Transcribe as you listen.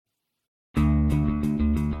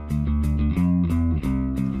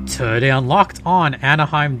Today on Locked On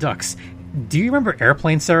Anaheim Ducks. Do you remember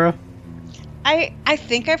airplanes, Sarah? I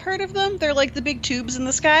think I've heard of them. They're like the big tubes in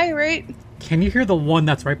the sky, right? Can you hear the one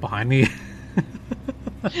that's right behind me?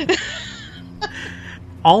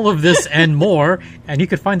 All of this and more, and you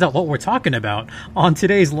could find out what we're talking about on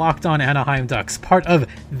today's Locked On Anaheim Ducks, part of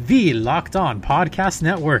the Locked On Podcast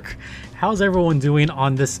Network. How's everyone doing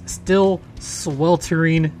on this still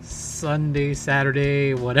sweltering Sunday,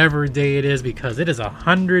 Saturday, whatever day it is, because it is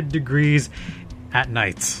 100 degrees at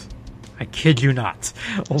night. I kid you not.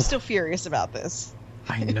 I'm still furious about this.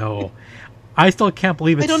 I know. I still can't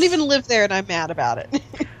believe it. I don't even live there and I'm mad about it.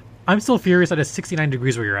 I'm still furious that it's 69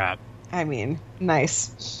 degrees where you're at. I mean,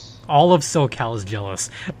 nice. All of SoCal is jealous.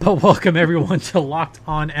 But welcome everyone to Locked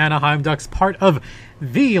On Anaheim Ducks, part of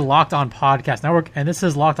the Locked On Podcast Network. And this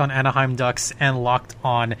is Locked On Anaheim Ducks and Locked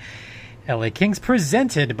On LA Kings,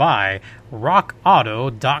 presented by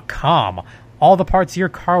RockAuto.com. All the parts your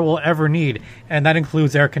car will ever need, and that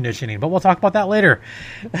includes air conditioning. But we'll talk about that later.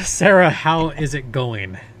 Sarah, how is it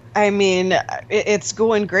going? I mean, it's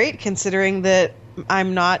going great considering that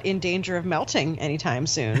I'm not in danger of melting anytime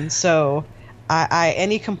soon. So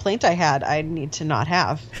any complaint I had, I need to not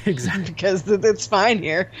have. Exactly. Because it's fine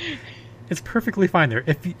here. It's perfectly fine there.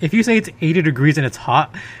 If you say it's 80 degrees and it's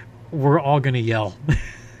hot, we're all going to yell.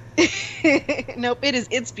 Nope,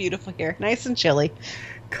 it's beautiful here. Nice and chilly.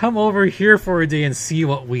 Come over here for a day and see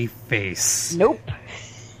what we face. Nope.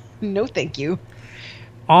 No, thank you.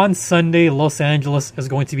 On Sunday, Los Angeles is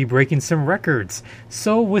going to be breaking some records.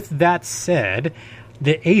 So with that said,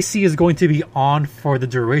 the AC is going to be on for the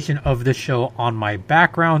duration of the show on my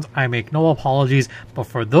background. I make no apologies, but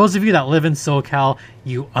for those of you that live in SoCal,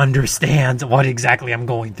 you understand what exactly I'm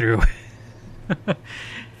going through.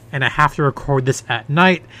 And I have to record this at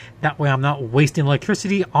night. That way I'm not wasting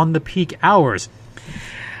electricity on the peak hours.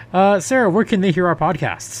 Sarah, where can they hear our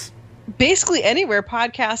podcasts? Basically anywhere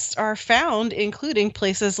podcasts are found, including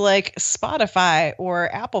places like Spotify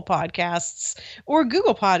or Apple Podcasts or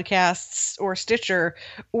Google Podcasts or Stitcher,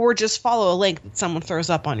 or just follow a link that someone throws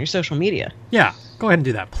up on your social media. Yeah, go ahead and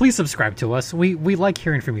do that. Please subscribe to us. We like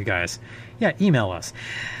hearing from you guys. Yeah, email us.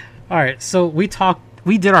 All right, so we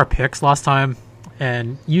did our picks last time,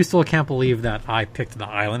 and you still can't believe that I picked the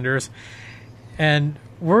Islanders. And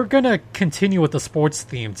we're going to continue with the sports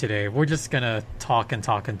theme today. We're just going to talk and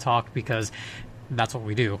talk and talk because that's what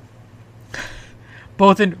we do.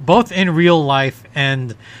 Both in real life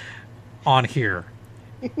and on here.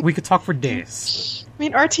 We could talk for days. I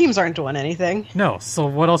mean, our teams aren't doing anything. No, so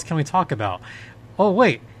what else can we talk about? Oh,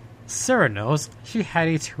 wait. Sarah knows. She had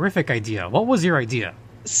a terrific idea. What was your idea?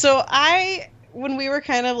 So when we were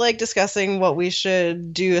kind of like discussing what we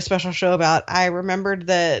should do a special show about, I remembered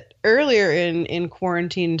that earlier in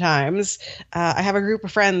quarantine times, I have a group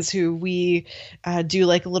of friends who we do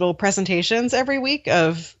like little presentations every week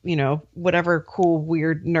of, whatever cool,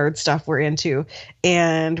 weird nerd stuff we're into.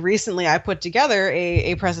 And recently I put together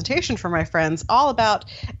a presentation for my friends all about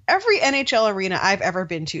every NHL arena I've ever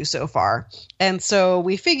been to so far. And so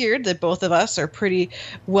we figured that both of us are pretty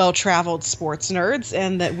well-traveled sports nerds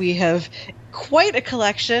and that we have quite a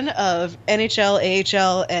collection of NHL,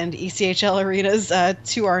 AHL, and ECHL arenas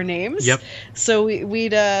to our names. Yep. So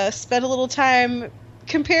we'd spend a little time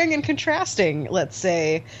comparing and contrasting, let's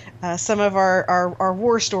say, some of our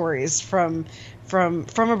war stories from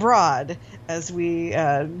abroad as we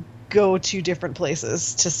go to different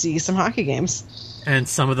places to see some hockey games. And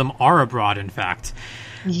some of them are abroad, in fact.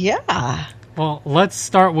 Yeah. Well, let's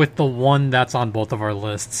start with the one that's on both of our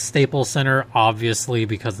lists. Staples Center, obviously,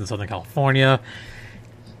 because in Southern California.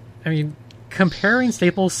 I mean, comparing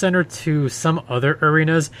Staples Center to some other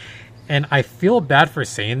arenas, and I feel bad for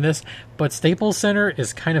saying this, but Staples Center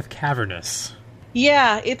is kind of cavernous.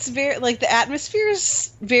 Yeah, it's very, the atmosphere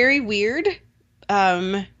is very weird,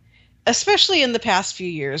 especially in the past few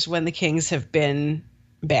years when the Kings have been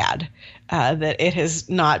bad. That it has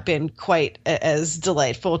not been quite as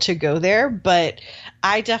delightful to go there, but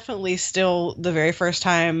I definitely still, the very first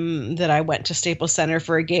time that I went to Staples Center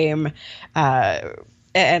for a game,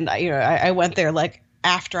 and I went there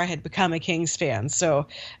after I had become a Kings fan, so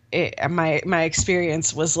my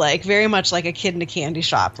experience was very much like a kid in a candy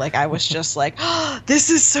shop. I was just oh, this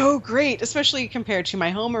is so great, especially compared to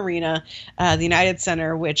my home arena, the United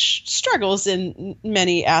Center, which struggles in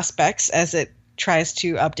many aspects as it tries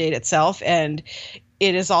to update itself, and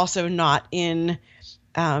it is also not in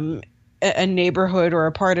a neighborhood or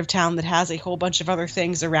a part of town that has a whole bunch of other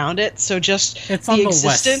things around it. So just it's on the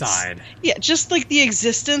west side. Yeah, just the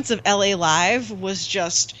existence of LA Live was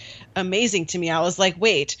just amazing to me. I was like,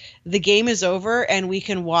 wait, the game is over and we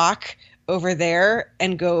can walk over there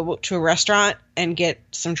and go to a restaurant and get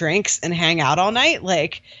some drinks and hang out all night.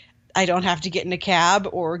 Like, I don't have to get in a cab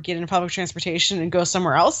or get in public transportation and go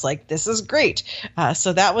somewhere else. Like, this is great.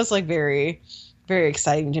 So that was like very, very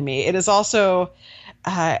exciting to me. It is also,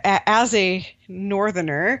 as a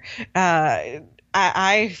northerner,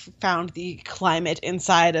 I found the climate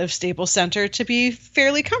inside of Staples Center to be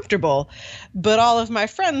fairly comfortable. But all of my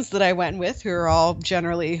friends that I went with, who are all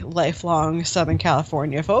generally lifelong Southern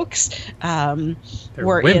California folks, were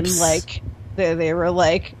wimps. in like, they were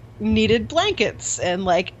like needed blankets and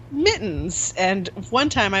like mittens. And one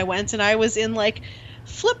time I went and I was in like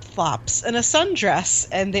flip-flops and a sundress,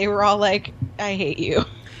 and they were all like, I hate you.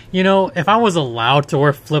 You know, if I was allowed to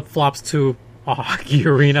wear flip-flops to a hockey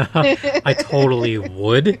arena, I totally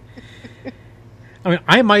would. I mean,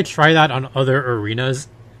 I might try that on other arenas,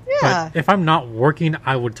 Yeah. but if I'm not working,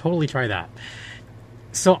 I would totally try that.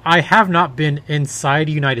 So I have not been inside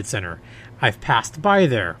United Center. I've passed by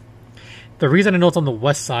there. The reason I know it's on the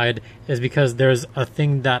west side is because there's a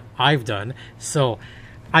thing that I've done. So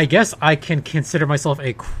I guess I can consider myself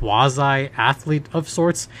a quasi-athlete of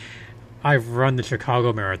sorts. I've run the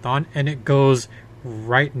Chicago Marathon, and it goes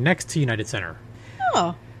right next to United Center.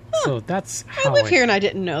 Oh. So that's I how live here and I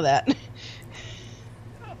didn't know that.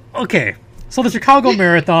 Okay, so the Chicago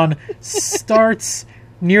Marathon starts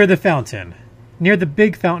near the fountain, near the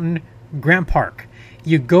big fountain, Grant Park.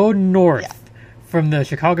 You go north from the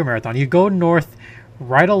Chicago Marathon. You go north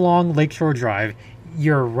right along Lakeshore Drive.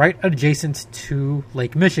 You're right adjacent to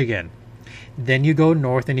Lake Michigan. Then you go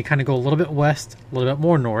north and you kind of go a little bit west, a little bit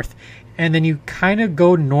more north, and then you kind of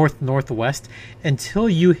go northwest until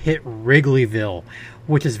you hit Wrigleyville,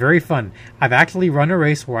 which is very fun. I've actually run a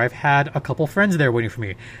race where I've had a couple friends there waiting for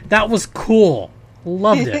me. That was cool.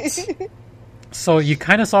 Loved it. So you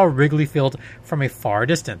kind of saw Wrigley Field from a far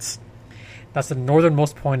distance. That's the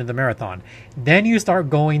northernmost point of the marathon. Then you start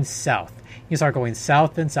going south. You start going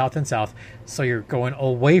south and south and south. So you're going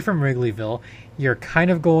away from Wrigleyville. You're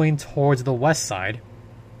kind of going towards the west side.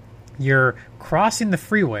 You're crossing the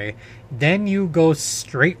freeway. Then you go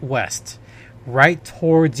straight west, right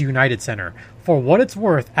towards United Center. For what it's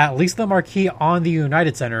worth, at least the marquee on the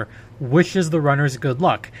United Center wishes the runners good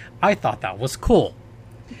luck. I thought that was cool.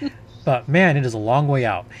 But man, it is a long way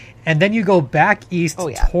out. And then you go back east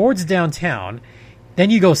towards downtown. Then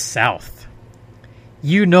you go south.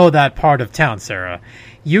 You know that part of town, Sarah.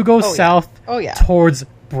 You go south towards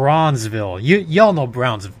Bronzeville. Y'all know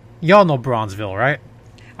Bronzeville, right?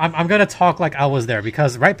 I'm going to talk like I was there,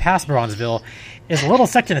 because right past Bronzeville is a little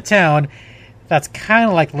section of town that's kind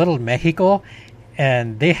of like Little Mexico,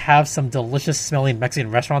 and they have some delicious smelling Mexican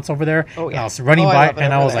restaurants over there. Oh, yeah. And I was running by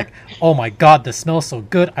and I was like, oh my God, this smells so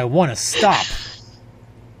good. I want to stop.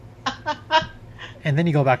 And then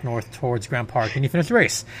you go back north towards Grant Park and you finish the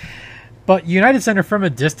race. But United Center from a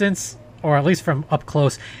distance, or at least from up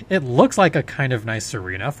close, it looks like a kind of nice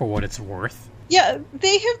arena for what it's worth. Yeah,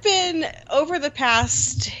 they have been over the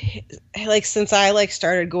past, like, since I like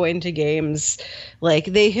started going to games, like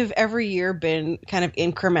they have every year been kind of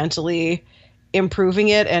incrementally improving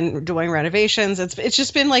it and doing renovations. It's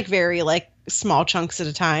just been like very like small chunks at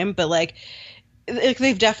a time, but like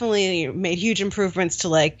they've definitely made huge improvements to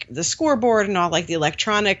like the scoreboard and all like the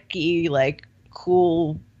electronic-y, like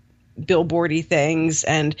cool billboardy things,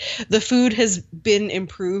 and the food has been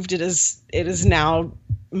improved. It is now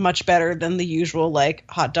much better than the usual like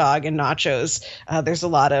hot dog and nachos. There's a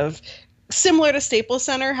lot of, similar to Staples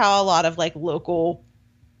Center, how a lot of like local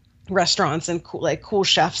restaurants and cool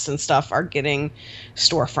chefs and stuff are getting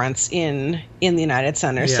storefronts in the United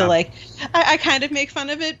Center. So like I kind of make fun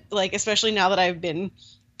of it, like especially now that I've been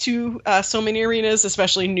to so many arenas,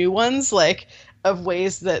 especially new ones, like of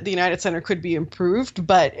ways that the United Center could be improved,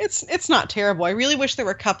 but it's not terrible. I really wish there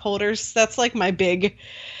were cup holders. That's like my big,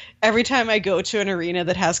 every time I go to an arena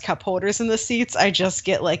that has cup holders in the seats, I just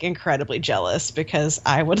get like incredibly jealous, because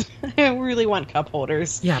I really want cup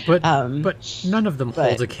holders. Yeah, but none of them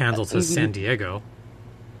hold a candle to San Diego.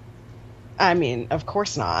 I mean, of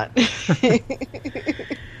course not.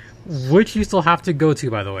 Which you still have to go to,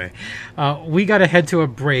 by the way. We got to head to a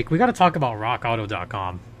break. We got to talk about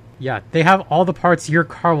rockauto.com. Yeah, they have all the parts your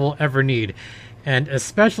car will ever need. And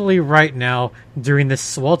especially right now, during this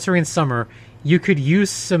sweltering summer, you could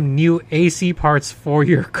use some new AC parts for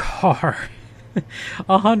your car.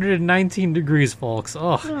 119 degrees, folks.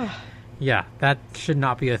 Oh, yeah, that should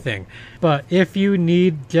not be a thing. But if you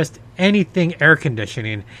need just anything air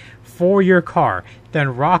conditioning for your car, then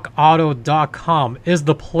rockauto.com is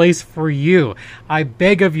the place for you. I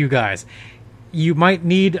beg of you guys. You might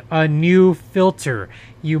need a new filter.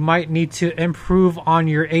 You might need to improve on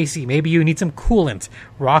your AC. Maybe you need some coolant.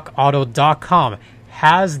 RockAuto.com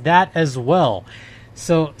has that as well.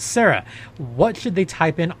 So, Sarah, what should they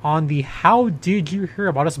type in on the How Did You Hear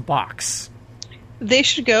About Us box? They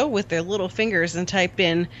should go with their little fingers and type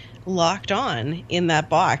in Locked On in that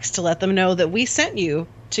box to let them know that we sent you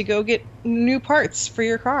to go get new parts for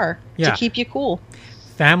your car to keep you cool.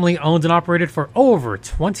 Family owned and operated for over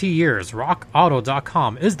 20 years.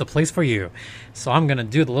 RockAuto.com is the place for you. So I'm going to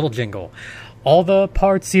do the little jingle. All the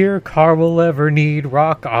parts your car will ever need.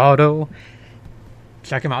 Rock Auto.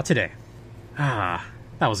 Check them out today. Ah,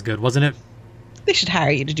 that was good, wasn't it? They should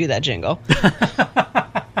hire you to do that jingle.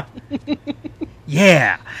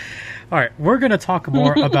 Yeah. All right, we're going to talk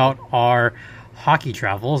more about our hockey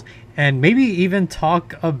travels and maybe even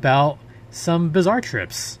talk about some bizarre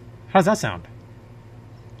trips. How does that sound?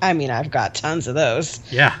 I mean, I've got tons of those.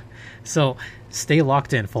 Yeah. So stay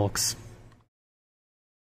locked in, folks.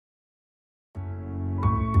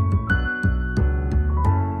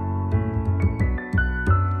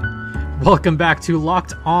 Welcome back to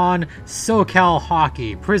Locked On SoCal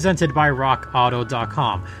Hockey, presented by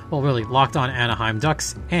RockAuto.com. Well, really, Locked On Anaheim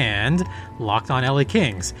Ducks and Locked On LA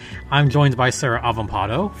Kings. I'm joined by Sarah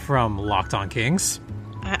Avampado from Locked On Kings.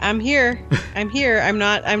 I'm here. I'm here. I'm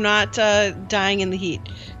not dying in the heat.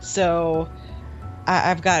 So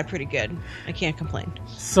I've got it pretty good. I can't complain.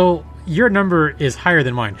 So your number is higher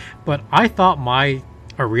than mine, but I thought my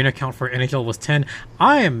arena count for NHL was 10.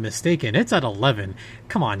 I am mistaken. It's at 11.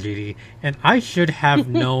 Come on, GD. And I should have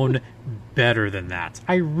known better than that.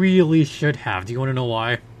 I really should have. Do you want to know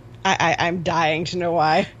why? I'm dying to know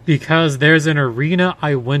why. Because there's an arena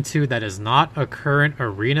I went to that is not a current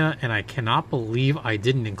arena, and I cannot believe I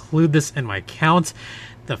didn't include this in my count.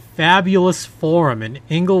 The Fabulous Forum in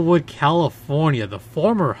Inglewood, California, the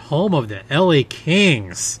former home of the LA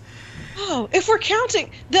Kings. Oh, if we're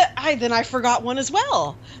counting, then I forgot one as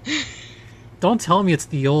well. Don't tell me it's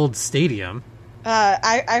the old stadium.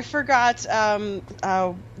 I forgot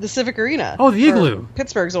the Civic Arena. Oh, the Igloo.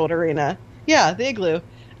 Pittsburgh's old arena. Yeah, the Igloo.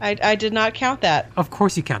 I did not count that. Of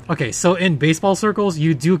course you count. Okay, so in baseball circles,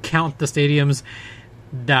 you do count the stadiums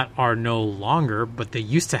that are no longer, but they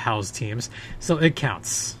used to house teams, so it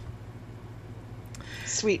counts.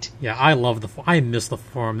 Sweet. Yeah, I miss the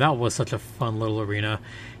Forum. That was such a fun little arena.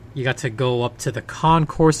 You got to go up to the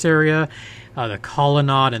concourse area, the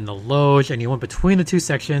colonnade and the loge, and you went between the two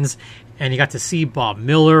sections, and you got to see Bob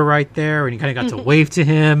Miller right there, and you kind of got to wave to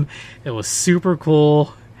him. It was super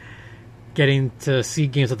cool getting to see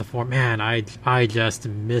games at the Forum. Man, I just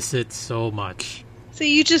miss it so much. So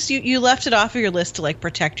you left it off of your list to like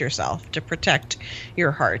protect yourself, to protect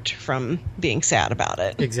your heart from being sad about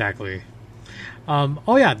it. Exactly.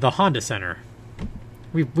 Oh yeah, the Honda Center.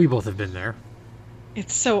 We both have been there.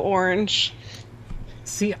 It's so orange.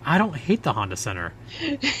 See, I don't hate the Honda Center.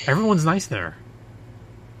 Everyone's nice there.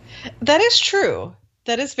 That is true.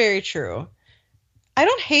 That is very true. I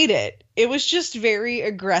don't hate it. It was just very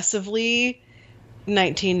aggressively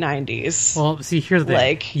 1990s. Well, see, here's the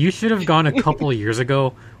thing. You should have gone a couple of years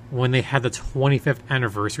ago when they had the 25th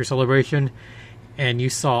anniversary celebration, and you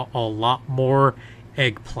saw a lot more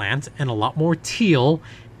eggplant and a lot more teal,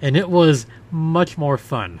 and it was much more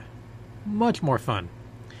fun. Much more fun.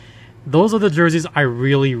 Those are the jerseys I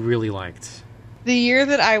really, really liked. The year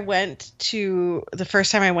that I went to, the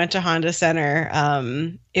first time I went to Honda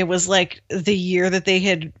Center, it was like the year that they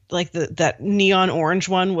had, like, that neon orange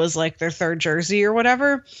one was like their third jersey or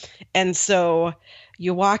whatever. And so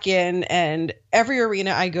you walk in, and every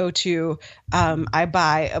arena I go to, I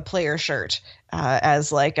buy a player shirt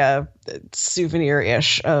as like a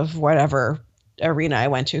souvenir-ish of whatever arena I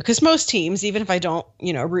went to, because most teams, even if I don't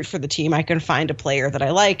root for the team, I can find a player that I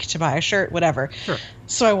like to buy a shirt, whatever. Sure.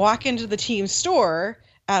 So I walk into the team store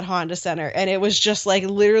at Honda Center, and it was just like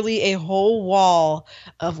literally a whole wall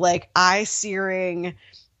of like eye-searing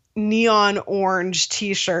neon orange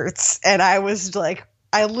t-shirts, and I was like,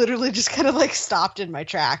 I literally just kind of like stopped in my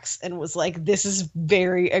tracks and was like, this is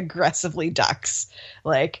very aggressively Ducks,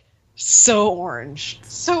 like so orange.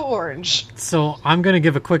 So I'm going to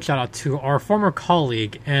give a quick shout out to our former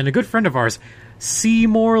colleague and a good friend of ours, C.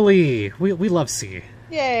 Morley. We love C.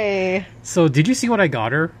 Yay. So did you see what I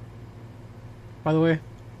got her, by the way?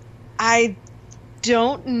 I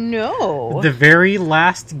don't know. The very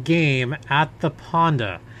last game at the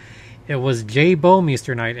Ponda, it was Jay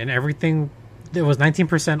Bowmeister night, and everything, it was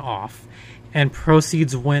 19% off, and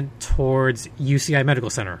proceeds went towards UCI Medical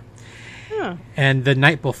Center. And the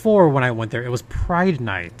night before when I went there, it was Pride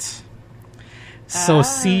Night. So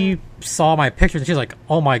C saw my pictures, and she's like,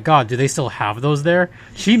 oh my god, do they still have those there?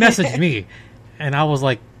 She messaged me, And I was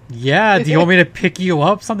like, yeah, do you want me to pick you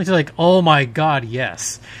up? Something. She's like, oh my god,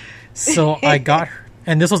 yes. So I got her,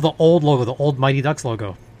 and this was the old logo, the old Mighty Ducks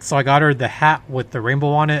logo. So I got her the hat with the rainbow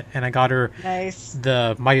on it, and I got her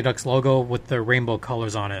the Mighty Ducks logo with the rainbow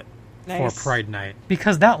colors on it for Pride Night.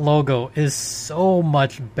 Because that logo is so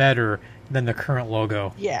much better than the current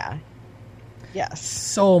logo. Yeah. Yes.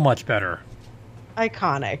 So much better.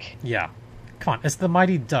 Iconic. Yeah. Come on, it's the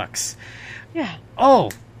Mighty Ducks. Yeah. Oh,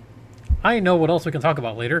 I know what else we can talk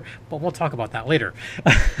about later, but we'll talk about that later.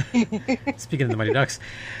 Speaking of the Mighty Ducks.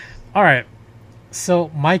 All right. So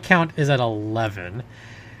my count is at 11.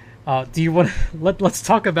 Do you want let's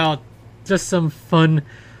talk about just some fun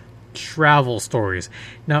travel stories.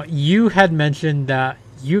 Now, you had mentioned that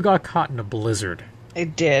you got caught in a blizzard. I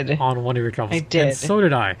did. On one of your travels. I did. And so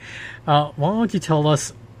did I. Why don't you tell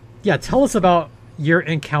us about your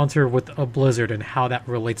encounter with a blizzard and how that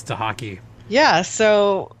relates to hockey. Yeah,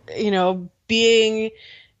 so, being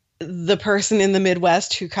the person in the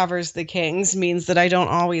Midwest who covers the Kings means that I don't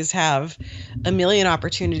always have a million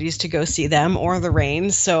opportunities to go see them or the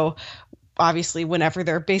Reign. So obviously, whenever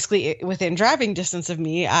they're basically within driving distance of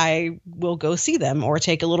me, I will go see them or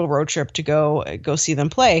take a little road trip to go see them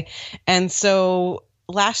play. And so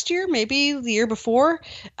last year, maybe the year before,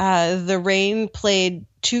 the Reign played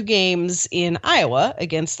 2 games in Iowa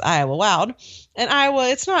against the Iowa Wild. And Iowa,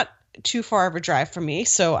 it's not too far of a drive for me.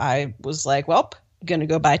 So I was like, well, gonna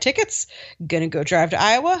go buy tickets, gonna go drive to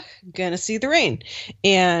Iowa, gonna see the Reign.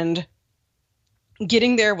 And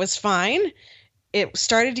getting there was fine. It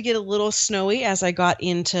started to get a little snowy as I got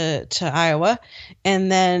into Iowa.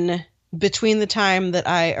 And then between the time that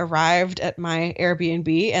I arrived at my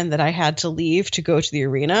Airbnb and that I had to leave to go to the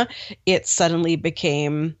arena, it suddenly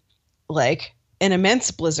became like an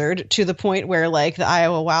immense blizzard, to the point where like the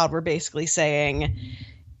Iowa Wild were basically saying,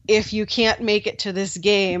 if you can't make it to this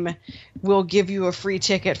game, we'll give you a free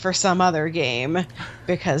ticket for some other game,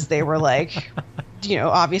 because they were like,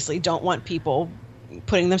 obviously don't want people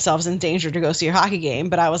putting themselves in danger to go see a hockey game.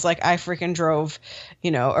 But I was like, I freaking drove,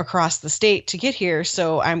 across the state to get here.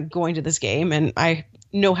 So I'm going to this game, and I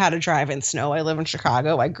know how to drive in snow. I live in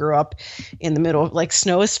Chicago. I grew up in the middle. Like,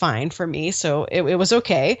 snow is fine for me. So it was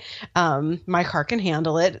okay. My car can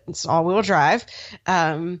handle it. It's all-wheel drive.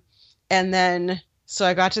 And then, so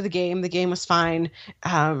I got to the game. The game was fine.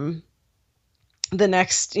 The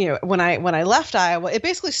next, when I left Iowa, it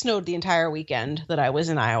basically snowed the entire weekend that I was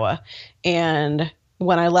in Iowa. And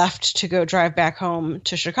when I left to go drive back home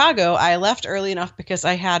to Chicago, I left early enough because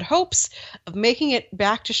I had hopes of making it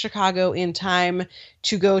back to Chicago in time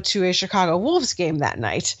to go to a Chicago Wolves game that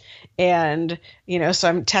night. And, so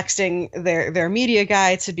I'm texting their media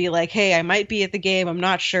guy to be like, hey, I might be at the game. I'm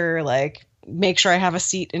not sure, like, make sure I have a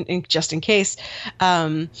seat in just in case.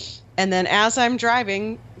 And then as I'm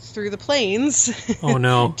driving through the plains oh,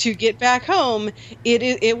 no. to get back home,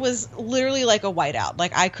 it was literally like a whiteout.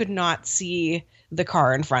 Like, I could not see the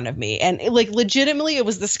car in front of me. And legitimately, it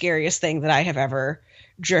was the scariest thing that I have ever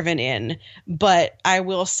driven in. But I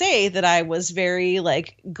will say that I was very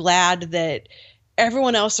glad that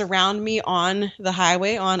everyone else around me on the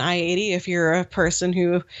highway on I-80, if you're a person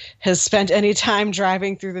who has spent any time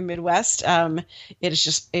driving through the Midwest, it is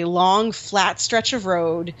just a long, flat stretch of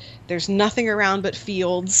road. There's nothing around but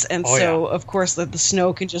fields. And of course, the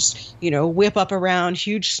snow can just, whip up around,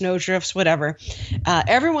 huge snow drifts, whatever.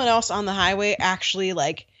 Everyone else on the highway actually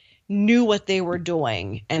knew what they were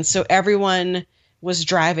doing. And so everyone was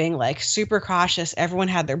driving super cautious. Everyone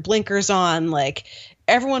had their blinkers on,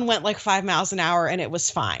 everyone went 5 miles an hour, and it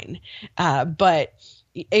was fine. But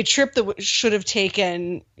a trip that should have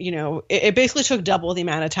taken, it basically took double the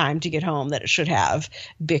amount of time to get home that it should have,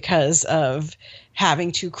 because of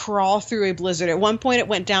having to crawl through a blizzard. At one point, it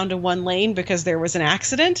went down to 1 lane because there was an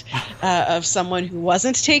accident of someone who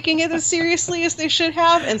wasn't taking it as seriously as they should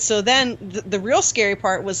have. And so then the real scary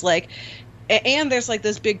part was and there's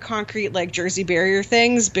this big concrete Jersey barrier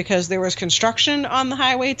things, because there was construction on the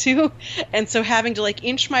highway too. And so having to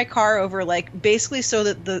inch my car over basically so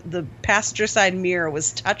that the passenger side mirror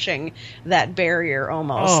was touching that barrier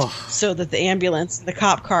almost, so that the ambulance, the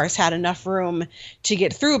cop cars had enough room to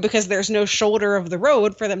get through, because there's no shoulder of the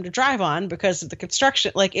road for them to drive on because of the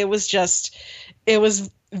construction. It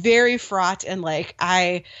was very fraught. And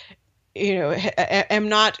I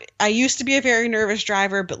used to be a very nervous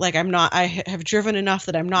driver, but I have driven enough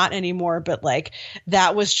that I'm not anymore. But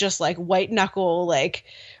that was just white knuckle.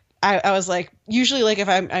 I was usually if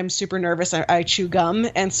I'm super nervous, I chew gum.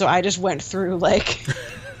 And so I just went through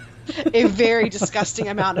a very disgusting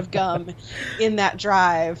amount of gum in that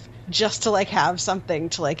drive, just to have something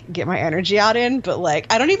to get my energy out in. But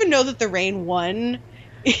I don't even know that the Reign won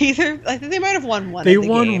Either I think they might have won one. They of the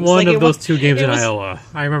won games. one of those 2 games in Iowa.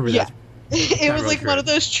 I remember yeah. that. It was like one of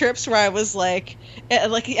those trips where I was like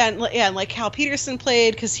Cal Peterson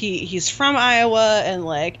played because he's from Iowa, and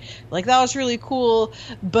like that was really cool.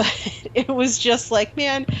 But it was just like,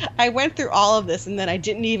 man, I went through all of this and then I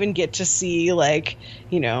didn't even get to see like,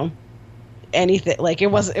 you know, anything. Like it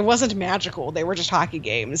wasn't magical. They were just hockey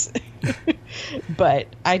games. But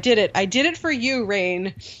I did it. I did it for you,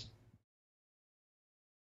 Rain.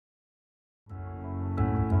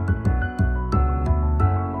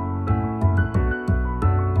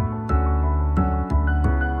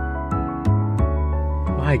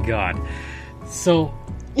 My God. So,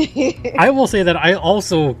 I will say that I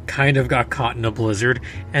also kind of got caught in a blizzard,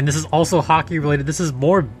 and this is also hockey related. This is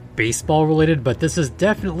more baseball related, but this is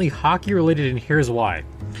definitely hockey related, and here's why.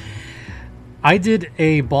 I did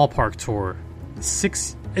a ballpark tour.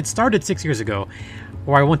 It started 6 years ago,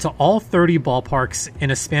 where I went to all 30 ballparks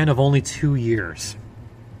in a span of only 2 years.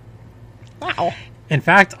 Wow. In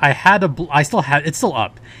fact, it's still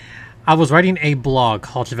up. I was writing a blog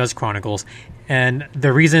called Chavez Chronicles, and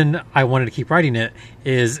the reason I wanted to keep writing it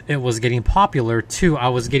is it was getting popular too. I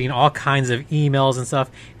was getting all kinds of emails and stuff,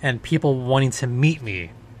 and people wanting to meet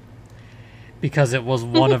me because it was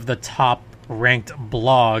one of the top ranked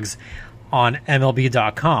blogs on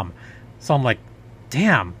MLB.com. So I'm like,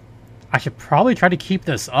 damn, I should probably try to keep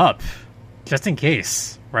this up just in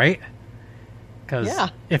case, right? Because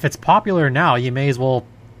if it's popular now, you may as well,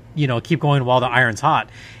 keep going while the iron's hot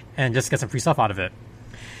and just get some free stuff out of it.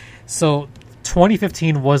 So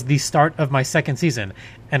 2015 was the start of my second season,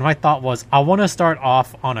 and my thought was I want to start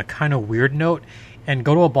off on a kind of weird note and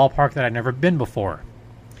go to a ballpark that I'd never been before.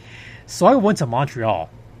 So I went to Montreal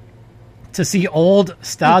to see old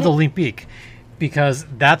Stade Olympique, because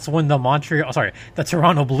that's when the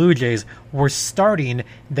Toronto Blue Jays were starting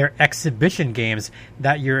their exhibition games.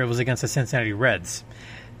 That year it was against the Cincinnati Reds.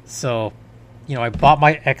 So, I bought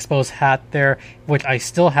my Expos hat there, which I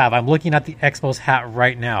still have. I'm looking at the Expos hat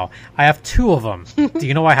right now. I have 2 of them. Do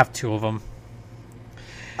you know I have 2 of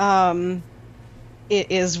them?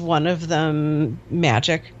 Is one of them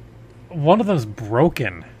magic? One of them's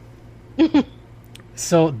broken.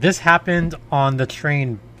 So this happened on the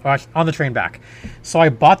train back. So I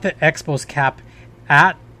bought the Expos cap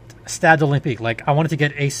at Stade Olympique. Like, I wanted to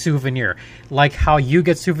get a souvenir. Like how you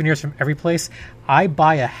get souvenirs from every place, I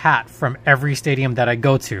buy a hat from every stadium that I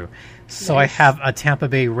go to. So nice. I have a Tampa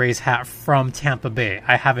Bay Rays hat from Tampa Bay.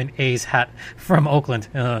 I have an A's hat from Oakland.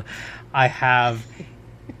 I have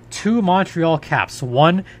 2 Montreal caps.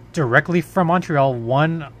 One directly from Montreal,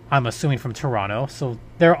 one I'm assuming from Toronto. So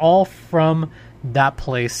they're all from that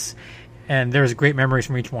place, and there's great memories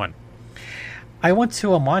from each one. I went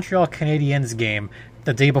to a Montreal Canadiens game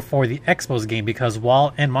the day before the Expos game because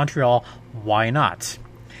while in Montreal, why not?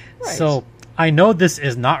 Right. So I know this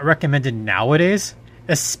is not recommended nowadays,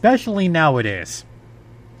 especially nowadays.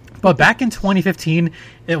 But back in 2015,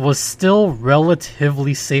 it was still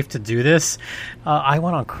relatively safe to do this. I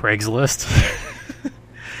went on Craigslist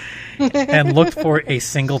and looked for a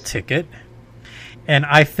single ticket. And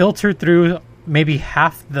I filtered through maybe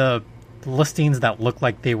half the listings that looked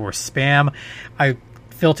like they were spam. I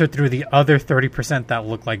filtered through the other 30% that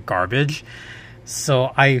looked like garbage.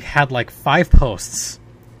 So I had like 5 posts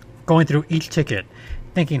going through each ticket,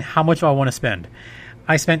 thinking, how much do I want to spend?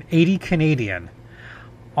 I spent 80 Canadian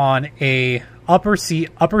on a upper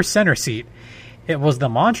center seat. It was the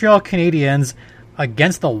Montreal Canadiens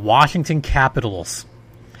against the Washington Capitals.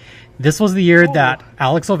 This was the year that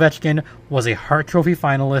Alex Ovechkin was a Hart Trophy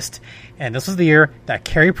finalist, and this was the year that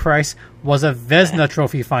Carey Price was a Vezina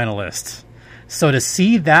Trophy finalist. So to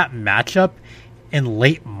see that matchup in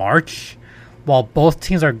late March, while both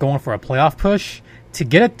teams are going for a playoff push, to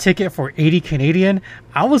get a ticket for 80 Canadian,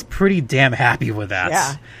 I was pretty damn happy with that.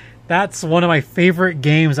 Yeah. That's one of my favorite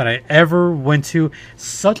games that I ever went to.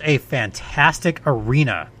 Such a fantastic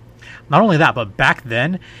arena. Not only that, but back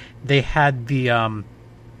then they had the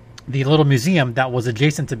little museum that was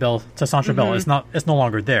adjacent to Centre Bell. It's no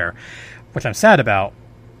longer there, which I'm sad about.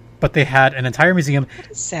 But they had an entire museum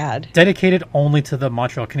dedicated only to the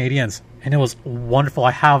Montreal Canadiens, and it was wonderful.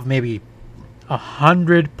 I have maybe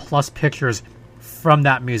 100+ pictures from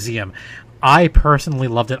that museum. I personally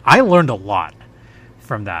loved it. I learned a lot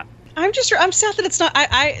from that. I'm sad that it's not.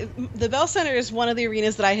 The Bell Center is one of the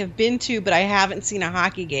arenas that I have been to, but I haven't seen a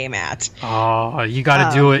hockey game at. Oh, you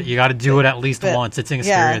got to do it. You got to do it at least once. It's an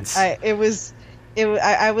experience. Yeah,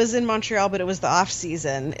 I was in Montreal, but it was the off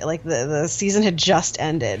season. Like the season had just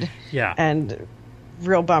ended. Yeah, and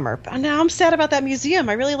real bummer. But now I'm sad about that museum.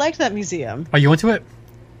 I really liked that museum. Oh, you went to it?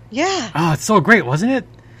 Yeah. Oh, it's so great, wasn't it?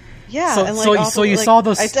 Yeah, So and so you saw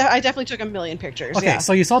those. I definitely took a million pictures. Okay, yeah.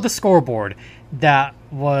 so you saw the scoreboard that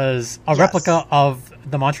was a replica of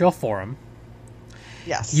the Montreal Forum.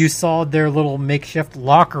 Yes. You saw their little makeshift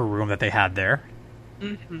locker room that they had there.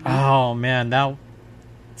 Mm-hmm. Oh man,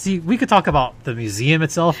 see, we could talk about the museum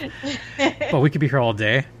itself, but we could be here all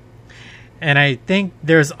day. And I think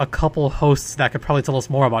there's a couple hosts that could probably tell us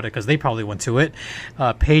more about it because they probably went to it.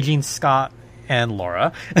 Paging, Scott, and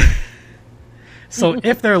Laura. So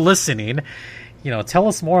if they're listening, tell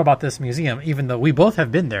us more about this museum, even though we both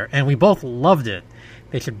have been there and we both loved it.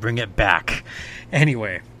 They should bring it back.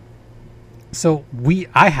 Anyway, so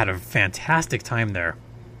I had a fantastic time there.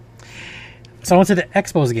 So I went to the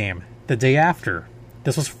Expos game the day after.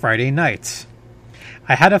 This was Friday night.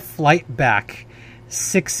 I had a flight back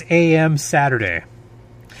 6 a.m. Saturday.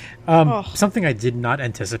 Something I did not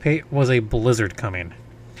anticipate was a blizzard coming.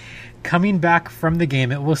 Coming back from the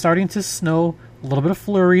game, it was starting to snow, a little bit of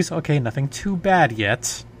flurries. Okay, nothing too bad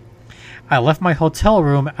yet. I left my hotel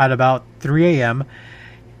room at about 3 a.m.,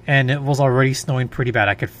 and it was already snowing pretty bad.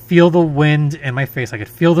 I could feel the wind in my face. I could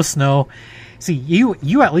feel the snow. See,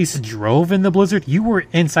 you at least drove in the blizzard. You were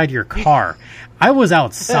inside your car. I was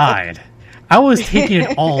outside. I was taking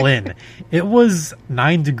it all in. It was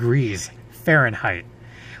 9 degrees Fahrenheit.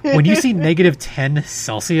 When you see negative 10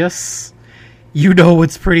 Celsius, you know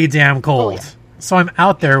it's pretty damn cold. Oh, yeah. So I'm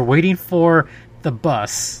out there waiting for the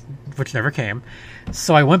bus, which never came.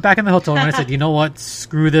 So I went back in the hotel room and I said, you know what?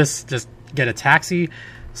 Screw this. Just get a taxi.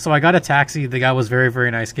 So I got a taxi. The guy was very,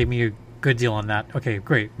 very nice. Gave me a good deal on that. Okay,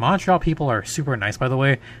 great. Montreal people are super nice, by the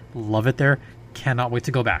way. Love it there. Cannot wait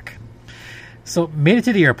to go back. So made it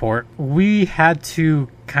to the airport. We had to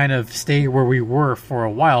kind of stay where we were for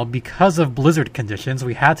a while because of blizzard conditions.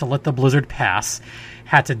 We had to let the blizzard pass.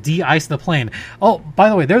 Had to de-ice the plane. Oh, by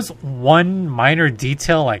the way, there's one minor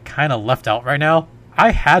detail I kind of left out right now.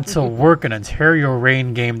 I had to work an Ontario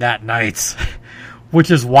Reign game that night,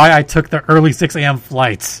 which is why I took the early 6 a.m.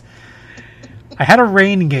 flights. I had a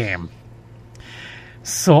Reign game.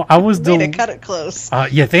 So I was... Way to cut it close.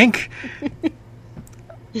 You think?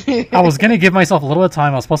 I was going to give myself a little bit of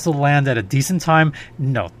time. I was supposed to land at a decent time.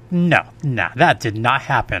 No, that did not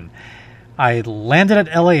happen. I landed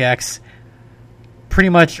at LAX, pretty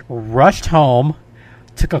much rushed home,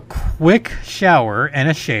 took a quick shower and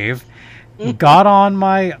a shave, took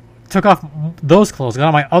off those clothes, got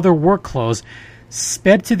on my other work clothes,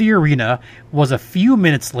 sped to the arena, was a few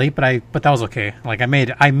minutes late, but that was okay. Like I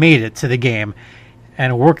made it to the game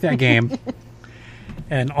and worked that game.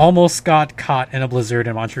 And almost got caught in a blizzard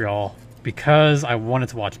in Montreal because I wanted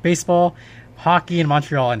to watch baseball, hockey in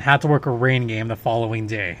Montreal, and had to work a Reign game the following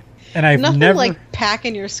day. And I've nothing never like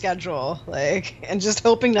packing your schedule, and just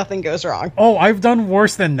hoping nothing goes wrong. Oh, I've done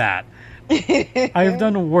worse than that. I've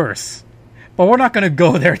done worse. But we're not going to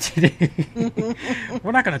go there today.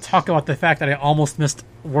 We're not going to talk about the fact that I almost missed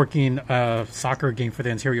working a soccer game for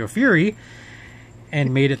the Ontario Fury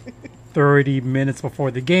and made it 30 minutes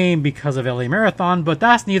before the game because of LA Marathon, but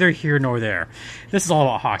that's neither here nor there. This is all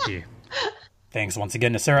about hockey. Thanks once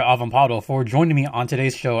again to Sarah Avampado for joining me on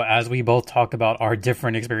today's show as we both talk about our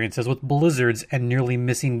different experiences with blizzards and nearly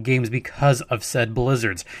missing games because of said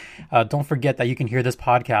blizzards. Don't forget that you can hear this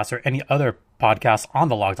podcast or any other podcast on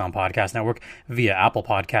the Locked On Podcast Network via Apple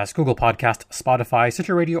Podcasts, Google Podcasts, Spotify,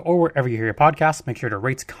 Stitcher Radio, or wherever you hear your podcasts. Make sure to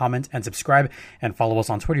rate, comment, and subscribe, and follow us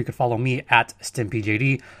on Twitter. You can follow me at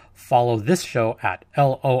StimpyJD. Follow this show at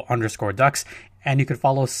LO_Ducks, and you can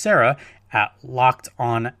follow Sarah at Locked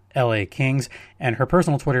On LA Kings, and her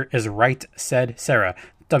personal Twitter is Right Said Sarah,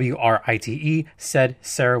 WRITE, said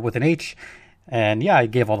Sarah with an H. And yeah, I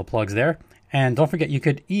gave all the plugs there. And don't forget, you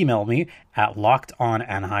could email me at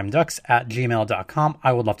lockedonanaheimducks@gmail.com.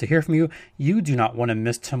 I would love to hear from you. You do not want to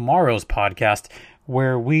miss tomorrow's podcast,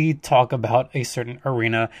 where we talk about a certain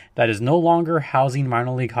arena that is no longer housing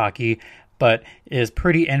minor league hockey, but is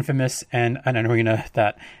pretty infamous and an arena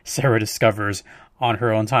that Sarah discovers on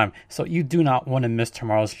her own time. So you do not want to miss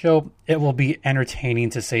tomorrow's show. It will be entertaining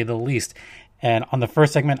to say the least. And on the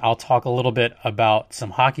first segment, I'll talk a little bit about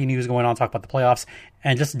some hockey news going on, talk about the playoffs,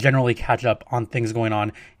 and just generally catch up on things going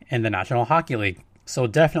on in the National Hockey League. So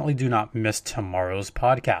definitely do not miss tomorrow's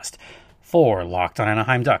podcast. For Locked On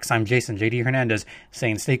Anaheim Ducks, I'm Jason JD Hernandez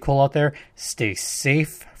saying stay cool out there, stay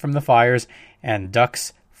safe from the fires, and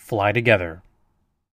Ducks fly together.